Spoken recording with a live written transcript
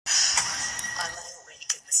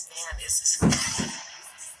is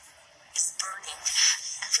burning.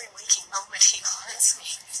 Every waking moment he haunts me.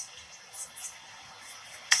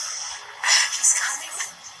 He's coming.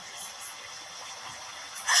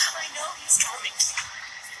 I know he's coming.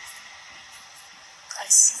 I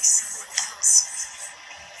see someone else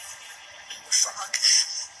in the fog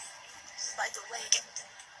by the lake,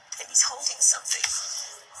 and he's holding something.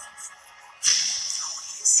 Who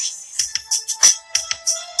is he?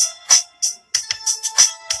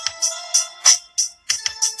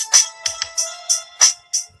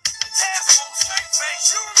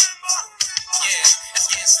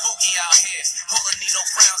 Spooky out here, pulling Nino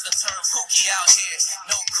Browns to turn pookie out here.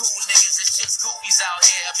 No cool niggas, it's just goofies out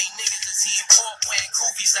here. I mean niggas is Team Pork wearing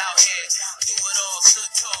goofies out here. Do it all, stood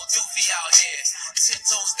tall, doofy out here. 10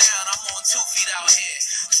 toes down, I'm on 2 feet out here.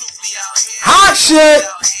 Truthfully out here. Hot shit!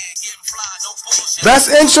 Getting fly, no bullshit. Best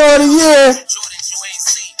intro of the year. Jordans you ain't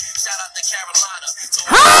see. Shout out to Carolina.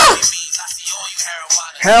 Ha! I see all you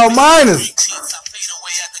Carolinas. Hell miners.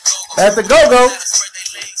 At the go-go.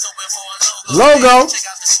 Logo. Check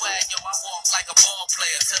out the swag, yo, I walk like a ball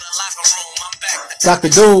player to the locker room. I'm back to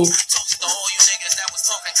Dr. Doom. toast to all you niggas that was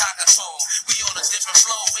talking cockatoon. We on a different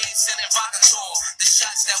flow, we ain't sending vodka to 'em. The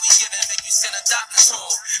shots that we giving make you send a doctor to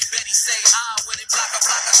 'em. Betty say, when it block a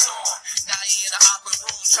to 'em. Now he in the awkward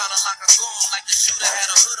room trying to lock a goon like the shooter had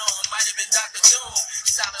a hood on. Might have been Dr. Doom.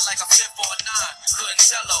 Sounded like a 5th or a 9. Couldn't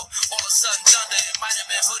tell. All of a sudden thunder, it might have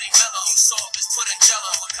been Hoodie Mellow. You saw if it's put in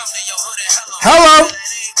jello. Would come to your hood and hello. Hello.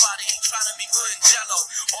 Anybody ain't trying to be good in jello.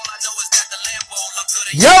 All I know is that the Lambo look good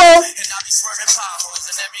in Yellow. and I be swerving potholes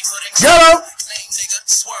in every hood and Yellow. lame nigga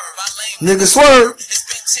swerve. I lame Nigga swerve. It's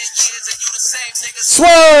been 10 years and you the same nigga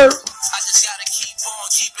Swerve. I just gotta keep on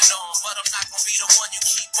keeping on, but I'm not gonna be the one you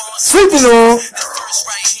keep on Sleeping on. The first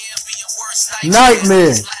right here be your worst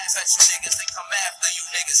Nightmare. Laugh at you niggas and come after you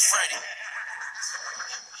niggas, Freddy.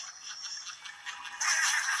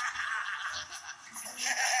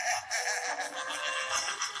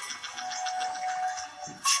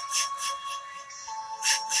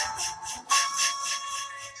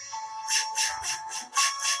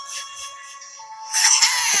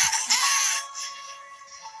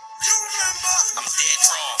 I'm dead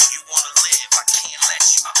wrong. You wanna live, I can't let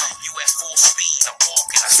you. You at full speed, I'm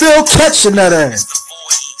walking. Still catching that ass. The 4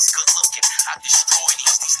 E's, good looking. I destroy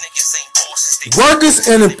these. These niggas ain't bosses. They Workers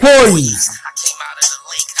and employees. I came out of the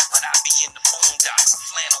lake, but I be in the boondocks.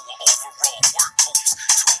 Flannel or overall, work boots,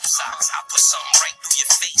 tube socks. I put something right through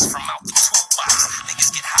your face from out the toolbox.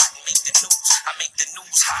 Niggas get hot and make the news. I make the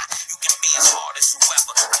news hot. You can be as hard as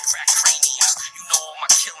whoever. I crack craniums. You know all my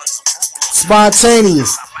killings are brutal.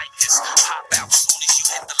 Spontaneous. I like this. Pop out soon as you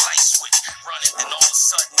hit the light switch. Running, then all of a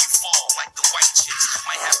sudden you fall like the white chicks.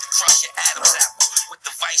 Might have to crush your Adam's apple with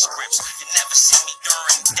the vice grips. You never see me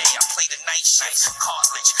during the day. I play the night shifts.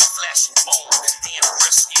 Cartilage, flesh and bone, damn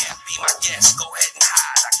bristle. Yeah, be my guest. Go ahead and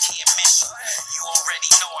hide. I can't miss you. You already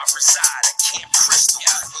know I reside at Camp Crystal.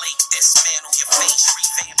 Late dismantle your face,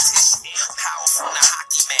 revamp tissue. Power from the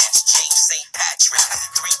hockey mask, James St. Patrick.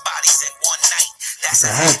 3 bodies in 1 night. That's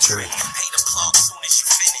a hat trick. Pay the plug soon as you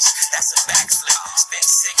finish. That's a backflip. Spend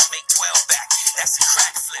 6, make 12 back. That's a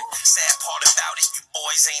crack flip. Sad part about it, you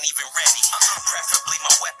boys ain't even ready. Preferably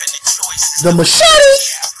my weapon of choice is The machete.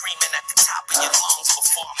 yeah, screaming at the top of your lungs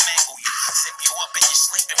before I mangle you. Zip you up in your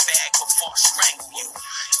sleeping bag before I strangle you.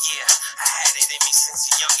 Yeah, I had it in me since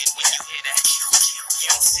a youngin'. When you hear that, you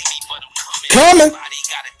don't see me, but I'm coming. Everybody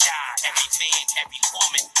gotta die. Every man, every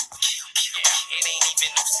woman. Yeah, it ain't even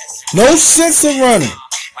no sense. No sense in running.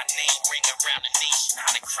 My name ring around the nation.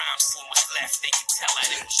 How the crime scene was left, they can tell that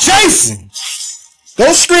it was Jason.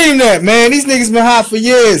 Go scream that, man. These niggas been hot for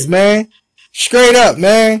years, man. Straight up,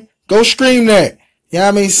 man. Go scream that. You know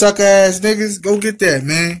what I mean? Sucker ass niggas. Go get that,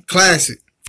 man. Classic.